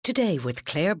Today with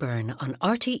Claire Byrne on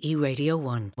RTE Radio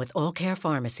 1 with All Care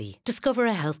Pharmacy. Discover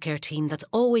a healthcare team that's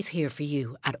always here for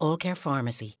you at All Care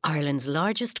Pharmacy, Ireland's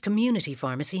largest community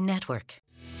pharmacy network.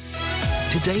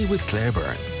 Today with Claire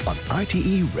Byrne on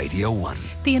RTE Radio 1.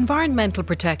 The Environmental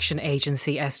Protection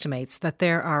Agency estimates that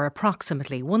there are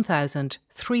approximately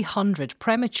 1,300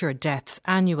 premature deaths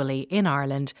annually in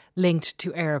Ireland linked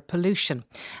to air pollution.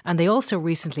 And they also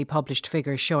recently published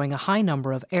figures showing a high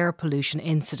number of air pollution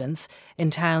incidents in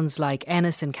towns like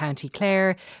Ennis in County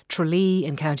Clare, Tralee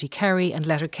in County Kerry and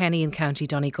Letterkenny in County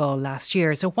Donegal last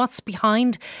year. So what's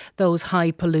behind those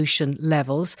high pollution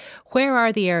levels? Where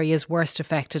are the areas worst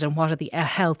affected and what are the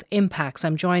health impacts?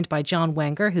 I'm joined by John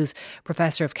Wenger, who's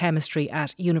Professor of Chemistry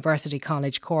at University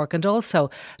College Cork, and also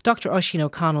Dr. Oisín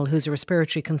O'Connell, who's a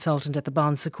respiratory consultant at the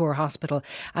Bon Secours Hospital.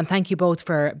 And thank you both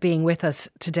for being with us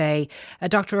today.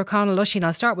 Dr. O'Connell, Oisín,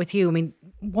 I'll start with you. I mean,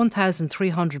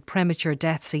 1,300 premature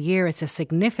deaths a year, it's a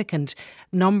significant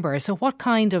number. So what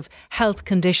kind of health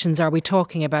conditions are we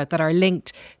talking about that are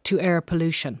linked to air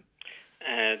pollution?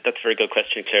 That's a very good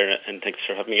question, Claire, and thanks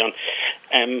for having me on.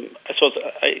 I suppose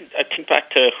I think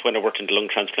back to when I worked in the lung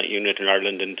transplant unit in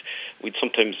Ireland, and we'd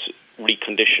sometimes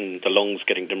recondition the lungs,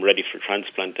 getting them ready for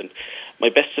transplant. And my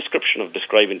best description of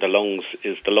describing the lungs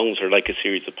is the lungs are like a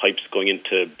series of pipes going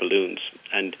into balloons,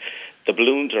 and the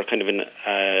balloons are kind of in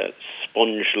a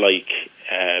sponge-like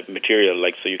material,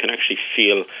 so you can actually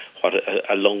feel what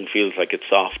a lung feels like. It's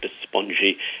soft, it's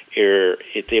spongy, air.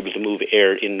 It's able to move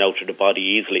air in and out of the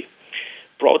body easily.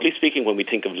 Broadly speaking, when we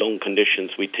think of lung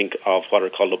conditions, we think of what are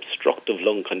called obstructive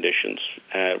lung conditions.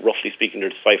 Roughly speaking,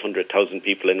 there's 500,000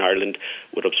 people in Ireland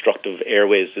with obstructive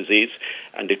airways disease,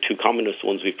 and the two commonest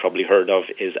ones we've probably heard of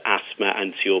is asthma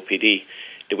and COPD.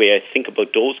 The way I think about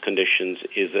those conditions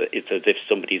is it's as if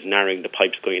somebody's narrowing the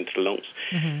pipes going into the lungs.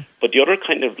 Mm-hmm. But the other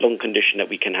kind of lung condition that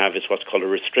we can have is what's called a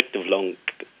restrictive lung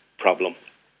problem.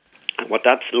 And what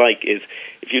that's like is,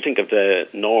 if you think of the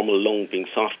normal lung being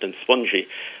soft and spongy,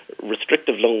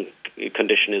 restrictive lung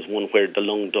condition is one where the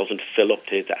lung doesn't fill up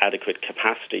to its adequate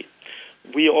capacity.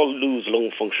 We all lose lung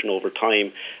function over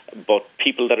time, but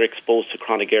people that are exposed to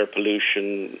chronic air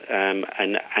pollution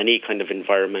and any kind of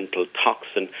environmental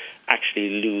toxin actually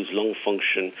lose lung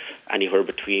function anywhere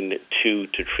between 2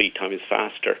 to 3 times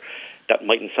faster. That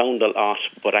mightn't sound a lot,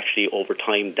 but actually over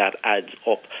time that adds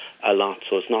up a lot.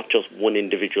 So it's not just one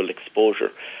individual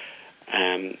exposure.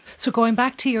 So going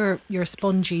back to your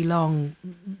spongy lung,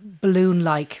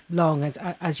 balloon-like lung,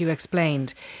 as you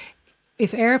explained,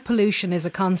 if air pollution is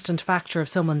a constant factor of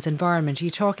someone's environment, are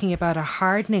you talking about a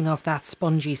hardening of that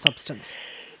spongy substance?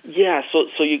 Yeah,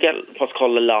 so you get what's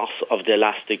called a loss of the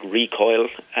elastic recoil.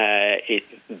 It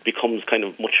becomes kind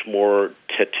of much more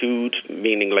tattooed,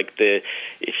 meaning like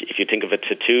if you think of a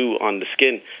tattoo on the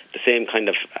skin, the same kind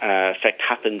of effect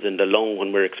happens in the lung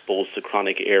when we're exposed to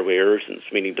chronic airway irritants,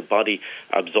 meaning the body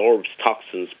absorbs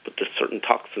toxins, but there's certain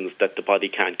toxins that the body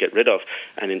can't get rid of,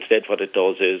 and instead what it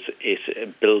does is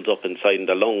it builds up inside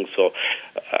the lungs. So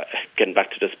getting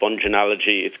back to the sponge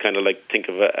analogy, it's kind of like think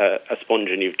of a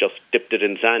sponge and you've just dipped it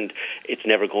in sand. It's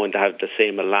never going to have the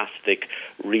same elastic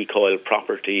recoil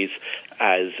properties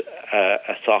as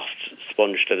a soft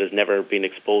sponge that has never been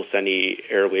exposed to any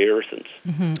airway irritants.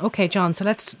 Mm-hmm. OK, John, so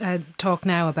let's talk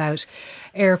now about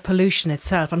air pollution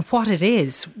itself and what it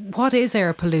is. What is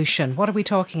air pollution? What are we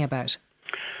talking about?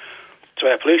 So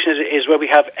air pollution is where we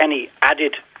have any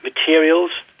added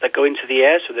materials that go into the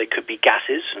air. So they could be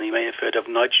gases, and you may have heard of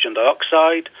nitrogen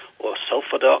dioxide or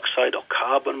sulfur dioxide or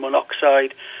carbon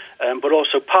monoxide, but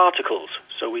also particles.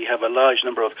 So we have a large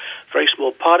number of very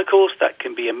small particles that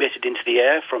can be emitted into the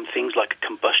air from things like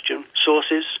combustion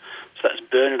sources. So that's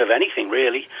burning of anything,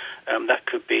 really. That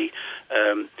could be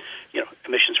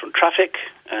emissions from traffic,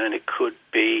 and it could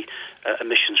be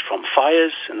emissions from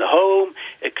fires in the home.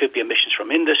 It could be emissions from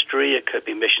industry. It could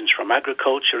be emissions from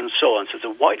agriculture and so on. So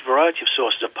there's a wide variety of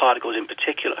sources of particles in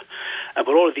particular. But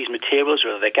all of these materials,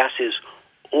 whether they're gases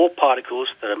or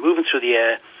particles that are moving through the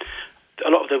air, a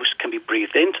lot of those can be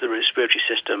breathed into the respiratory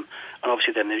system, and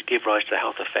obviously then they give rise to the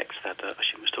health effects that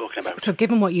Oisín was talking about. So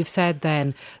given what you've said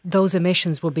then, those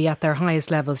emissions will be at their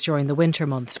highest levels during the winter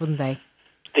months, wouldn't they?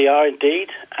 They are indeed,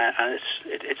 and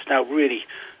it's now really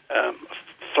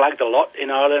flagged a lot in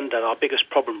Ireland that our biggest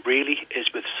problem really is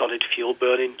with solid fuel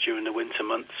burning during the winter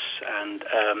months. And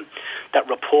that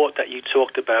report that you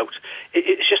talked about,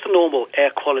 it's just a normal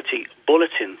air quality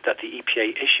bulletin that the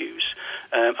EPA issues.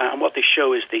 And what they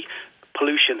show is the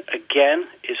pollution, again,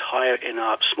 is higher in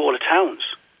our smaller towns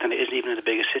than it is even in the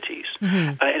bigger cities.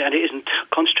 Mm-hmm. And it isn't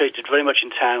concentrated very much in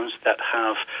towns that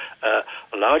have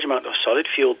a large amount of solid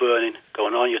fuel burning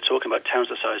going on. You're talking about towns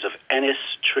the size of Ennis,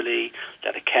 Tralee,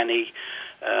 Letterkenny,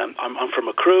 I'm from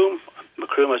Macroom.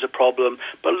 Macroom has a problem,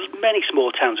 but many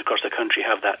small towns across the country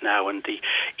have that now, and the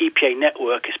EPA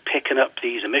network is picking up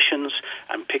these emissions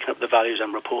and picking up the values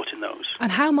and reporting those.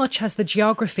 And how much has the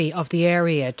geography of the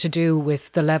area to do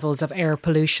with the levels of air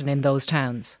pollution in those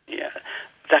towns? Yeah,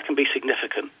 that can be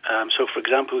significant. So, for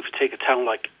example, if you take a town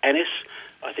like Ennis,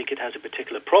 I think it has a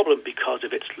particular problem because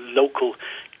of its local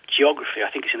geography.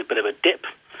 I think it's in a bit of a dip.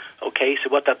 Okay, so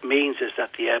what that means is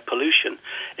that the air pollution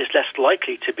is less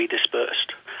likely to be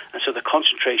dispersed. And so the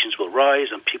concentrations will rise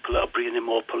and people are breathing in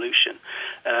more pollution.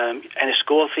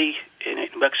 Enniscorthy in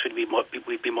Wexford,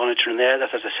 we'd be monitoring there. That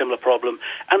has a similar problem.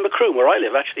 And Macroom, where I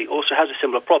live, actually also has a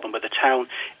similar problem, but the town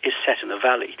is set in a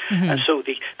valley. Mm-hmm. And so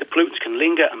the pollutants can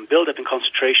linger and build up in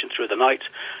concentration through the night.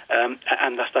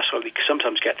 And that's why we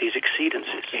sometimes get these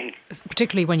exceedances.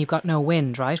 Particularly when you've got no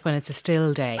wind, right? When it's a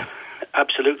still day.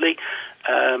 Absolutely.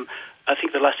 I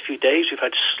think the last few days we've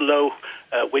had slow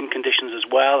wind conditions as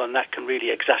well, and that can really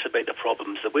exacerbate the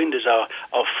problems. The wind is our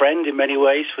friend in many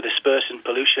ways for dispersing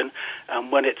pollution,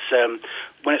 and when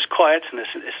it's quiet and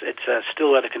it's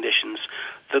still weather conditions,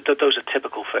 those are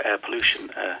typical for air pollution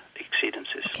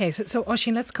exceedances. Okay, so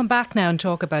Oisín, let's come back now and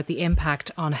talk about the impact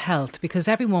on health, because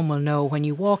everyone will know when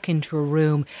you walk into a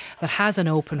room that has an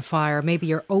open fire, maybe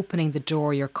you're opening the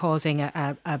door, you're causing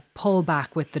a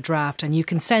pullback with the draft, and you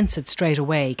can sense it straight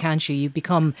away, can't you? You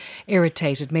become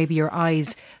irritated, maybe your eyes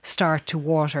start to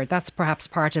water. That's perhaps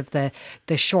part of the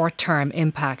short-term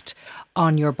impact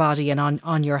on your body and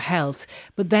on your health.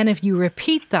 But then if you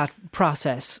repeat that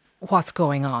process, what's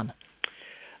going on?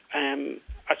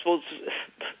 I suppose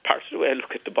part of the way I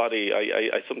look at the body,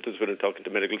 I sometimes when I'm talking to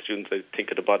medical students, I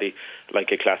think of the body like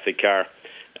a classic car.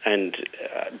 And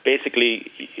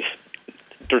basically,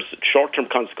 there's short-term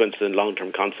consequences and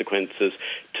long-term consequences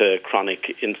to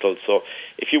chronic insults. So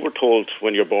if you were told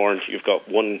when you're born you've got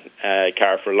one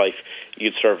car for life,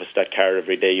 you'd service that car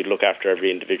every day, you'd look after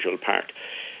every individual part.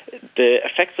 The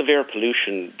effects of air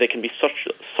pollution, they can be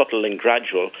such subtle and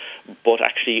gradual, but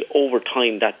actually over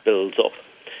time that builds up.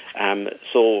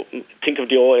 So think of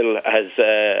the oil as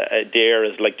the air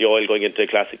as like the oil going into a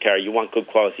classic car. You want good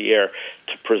quality air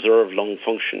to preserve lung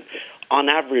function. On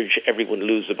average, everyone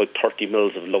loses about 30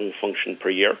 mils of lung function per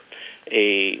year.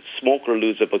 A smoker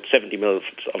loses about 70 mils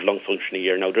of lung function a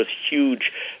year. Now, there's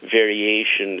huge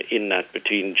variation in that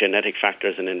between genetic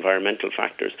factors and environmental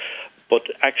factors. But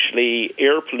actually,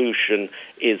 air pollution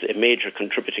is a major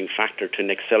contributing factor to an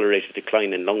accelerated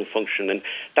decline in lung function, and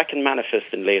that can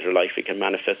manifest in later life. It can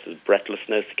manifest as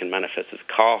breathlessness, it can manifest as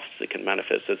coughs, it can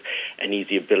manifest as an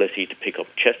easy ability to pick up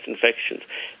chest infections,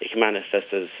 it can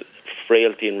manifest as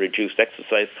frailty and reduced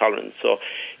exercise tolerance. So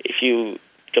if you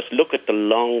just look at the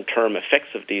long-term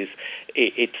effects of these,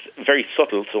 it's very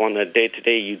subtle. So on a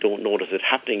day-to-day, you don't notice it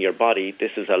happening in your body.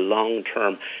 This is a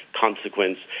long-term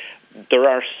consequence. There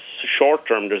are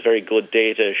short-term, there's very good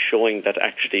data showing that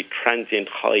actually transient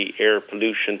high air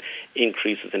pollution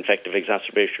increases infective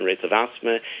exacerbation rates of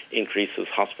asthma, increases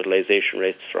hospitalization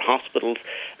rates for hospitals,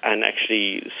 and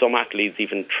actually some athletes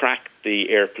even track the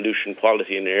air pollution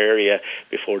quality in their area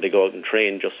before they go out and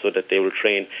train, just so that they will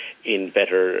train in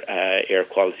better air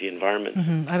quality environments.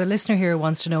 Mm-hmm. I have a listener here who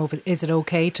wants to know, is it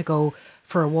okay to go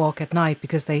for a walk at night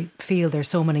because they feel there's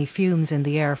so many fumes in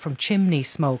the air from chimney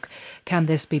smoke? Can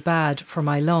this be bad for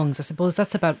my lungs? I suppose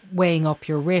that's about weighing up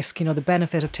your risk, the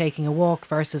benefit of taking a walk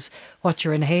versus what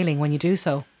you're inhaling when you do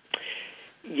so.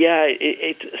 Yeah,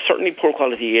 it certainly poor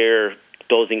quality air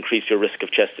does increase your risk of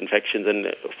chest infections, and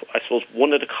I suppose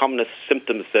one of the commonest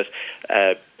symptoms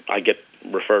that I get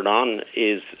referred on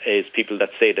is people that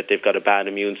say that they've got a bad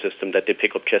immune system, that they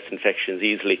pick up chest infections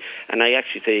easily. And I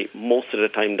actually say most of the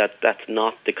time that's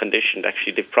not the condition.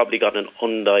 Actually, they've probably got an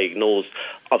undiagnosed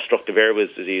obstructive airways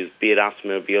disease, be it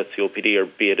asthma, be it COPD, or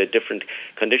be it a different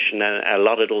condition. And a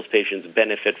lot of those patients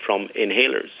benefit from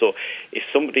inhalers. So if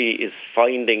somebody is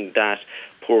finding that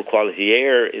poor quality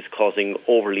air is causing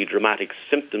overly dramatic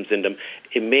symptoms in them,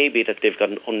 it may be that they've got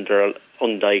an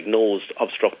undiagnosed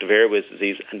obstructive airways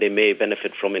disease, and they may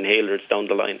benefit from inhalers down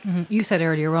the line. Mm-hmm. You said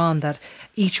earlier on that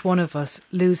each one of us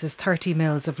loses 30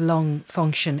 mils of lung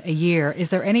function a year. Is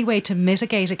there any way to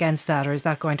mitigate against that, or is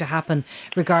that going to happen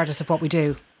regardless of what we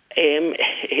do?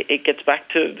 It gets back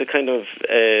to the kind of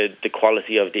the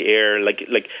quality of the air, like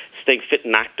staying fit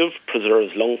and active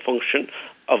preserves lung function,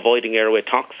 avoiding airway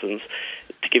toxins.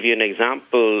 The give you an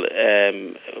example,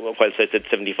 whilst I said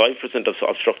 75% of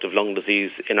obstructive lung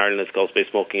disease in Ireland is caused by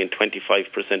smoking and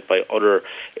 25% by other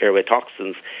airway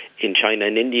toxins, in China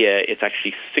and India it's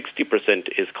actually 60%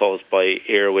 is caused by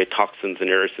airway toxins and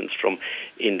irritants from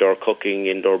indoor cooking,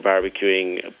 indoor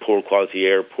barbecuing, poor quality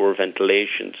air, poor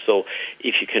ventilation. So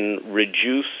if you can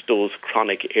reduce those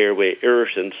chronic airway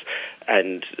irritants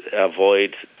and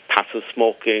avoid passive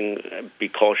smoking, be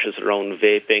cautious around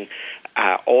vaping,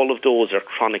 all of those are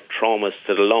chronic traumas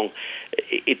to the lung.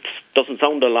 It doesn't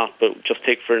sound a lot, but just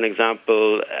take for an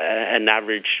example an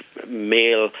average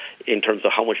male in terms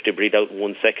of how much they breathe out in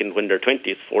 1 second. When they're 20,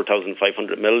 it's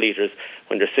 4,500 millilitres.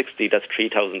 When they're 60, that's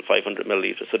 3,500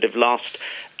 millilitres. So they've lost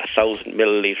 1,000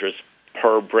 millilitres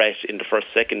per breath in the first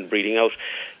second breathing out.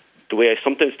 The way I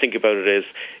sometimes think about it is,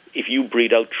 if you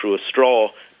breathe out through a straw,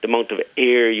 the amount of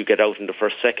air you get out in the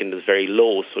first second is very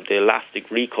low, so the elastic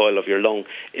recoil of your lung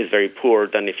is very poor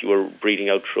than if you were breathing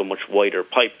out through a much wider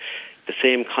pipe. The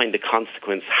same kind of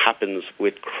consequence happens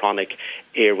with chronic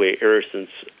airway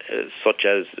irritants, such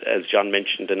as John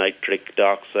mentioned, the nitric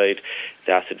dioxide,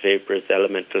 the acid vapours, the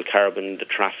elemental carbon, the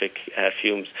traffic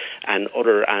fumes, and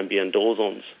other ambient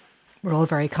ozones. We're all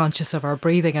very conscious of our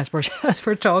breathing as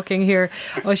we're talking here.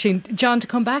 Oisín, John, to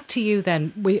come back to you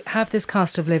then, we have this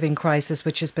cost of living crisis,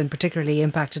 which has been particularly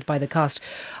impacted by the cost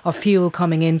of fuel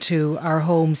coming into our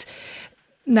homes.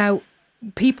 Now,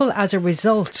 people as a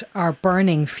result are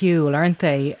burning fuel, aren't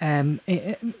they?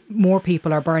 More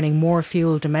people are burning more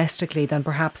fuel domestically than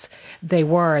perhaps they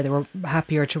were. They were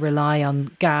happier to rely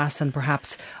on gas and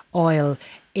perhaps oil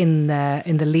in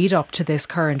the lead up to this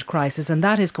current crisis, and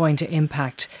that is going to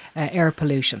impact air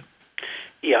pollution.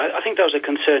 Yeah, I think that was a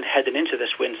concern heading into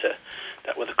this winter,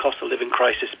 that with the cost of living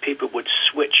crisis, people would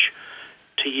switch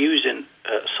to using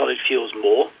solid fuels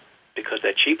more because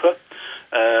they're cheaper,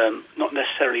 not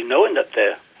necessarily knowing that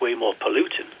they're way more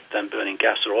polluting than burning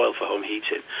gas or oil for home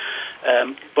heating.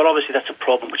 But obviously that's a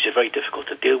problem which is very difficult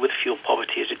to deal with. Fuel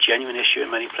poverty is a genuine issue in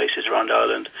many places around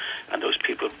Ireland, and those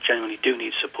people genuinely do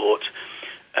need support.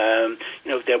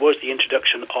 There was the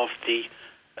introduction of the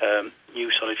new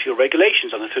solid fuel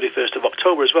regulations on the 31st of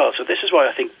October as well. So this is why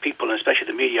I think people, and especially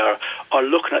the media, are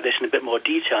looking at this in a bit more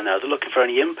detail now. They're looking for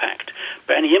any impact.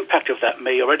 But any impact of that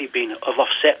may already been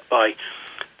offset by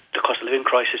the cost of living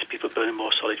crisis, people burning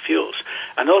more solid fuels.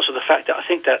 And also the fact that I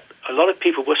think that a lot of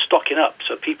people were stocking up.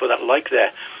 So people that like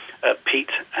their peat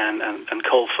and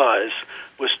coal fires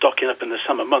were stocking up in the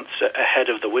summer months ahead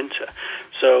of the winter.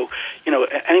 So,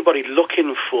 anybody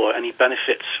looking for any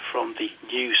benefits from the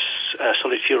new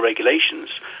solid fuel regulations,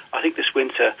 I think this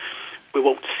winter we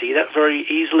won't see that very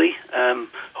easily.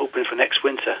 Hoping for next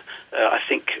winter, I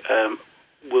think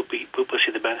we'll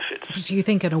see the benefits. Do you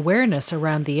think an awareness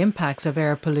around the impacts of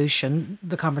air pollution,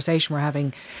 the conversation we're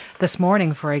having this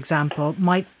morning, for example,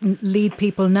 might lead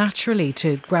people naturally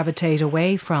to gravitate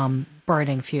away from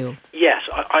burning fuel? Yes,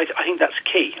 I think that's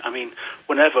key. I mean,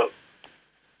 whenever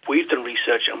we've done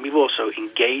research and we've also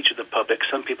engaged with the public,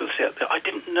 some people say, I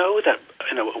didn't know that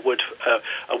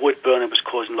a wood burner was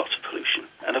causing lots of pollution.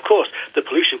 And of course, the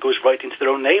pollution goes right into their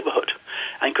own neighbourhood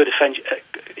and could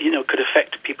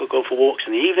affect people going for walks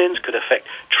in the evenings, could affect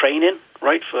training,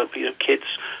 right, for kids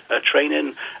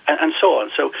training and so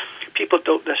on. So people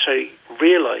don't necessarily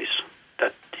realise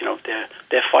that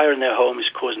their fire in their home is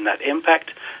causing that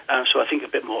impact. So I think a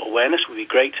bit more awareness would be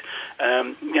great.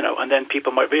 And then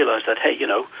people might realise that, hey,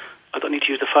 I don't need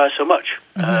to use the fire so much.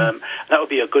 Mm-hmm. That would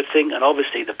be a good thing. And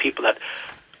obviously the people that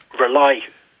rely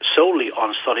solely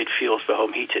on solid fuels for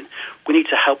home heating, we need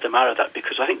to help them out of that,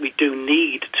 because I think we do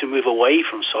need to move away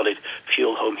from solid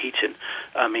fuel home heating.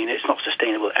 I mean, it's not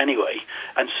sustainable anyway.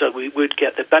 And so we would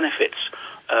get the benefits,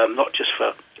 not just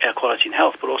for air quality and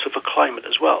health, but also for climate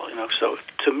as well. So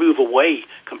to move away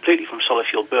completely from solid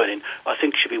fuel burning, I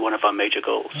think should be one of our major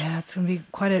goals. Yeah, it's going to be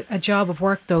quite a job of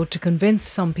work, though, to convince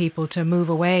some people to move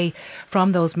away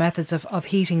from those methods of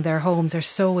heating their homes. They're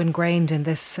so ingrained in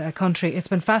this country. It's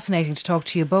been fascinating to talk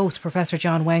to you both, Professor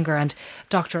John Wenger and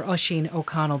Dr. Oisín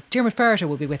O'Connell. Dermot Ferreter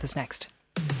will be with us next.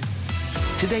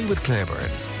 Today with Claire Byrne.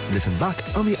 Listen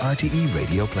back on the RTE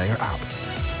Radio Player app.